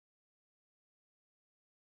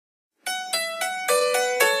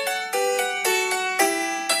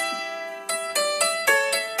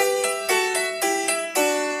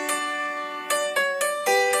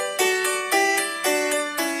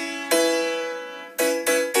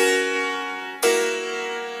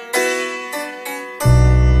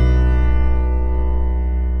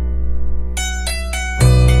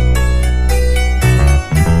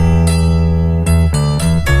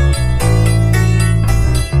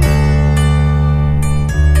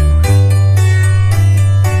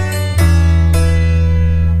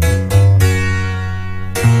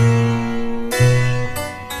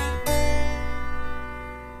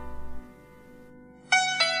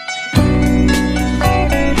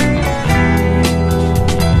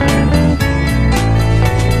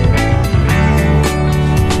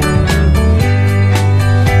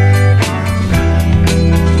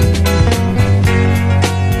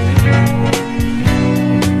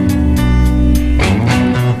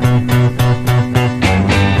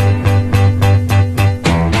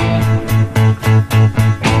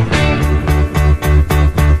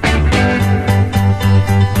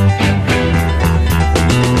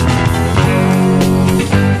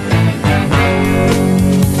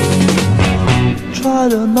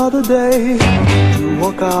another day to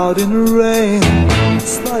walk out in the rain.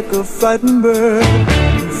 It's like a frightened bird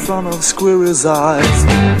in front of Squirrel's eyes.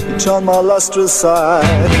 You turn my luster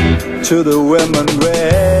aside to the women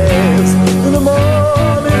graves in the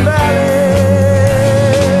morning valley.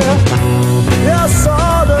 Yeah, I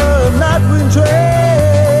saw the night wind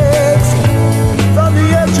tracks from the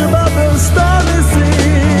edge above the stormy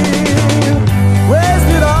sea.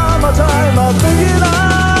 Wasted all my time, I'm thinking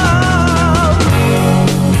I'm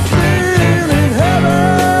feeling heaven.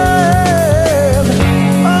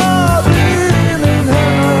 Oh, feeling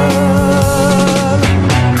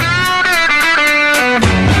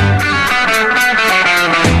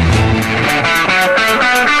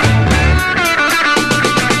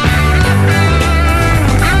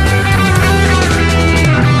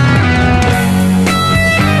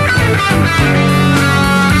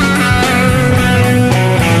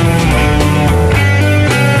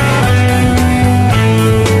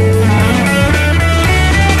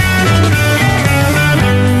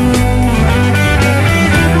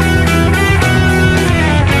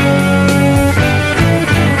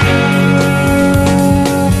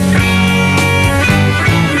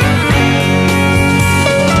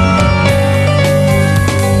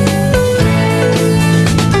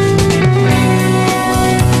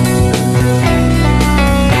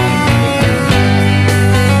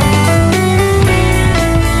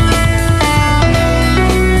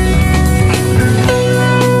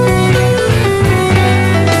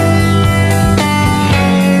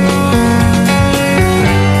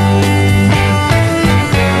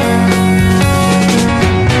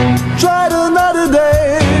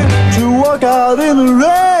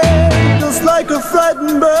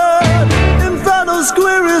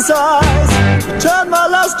eyes, turn my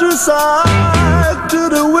luster aside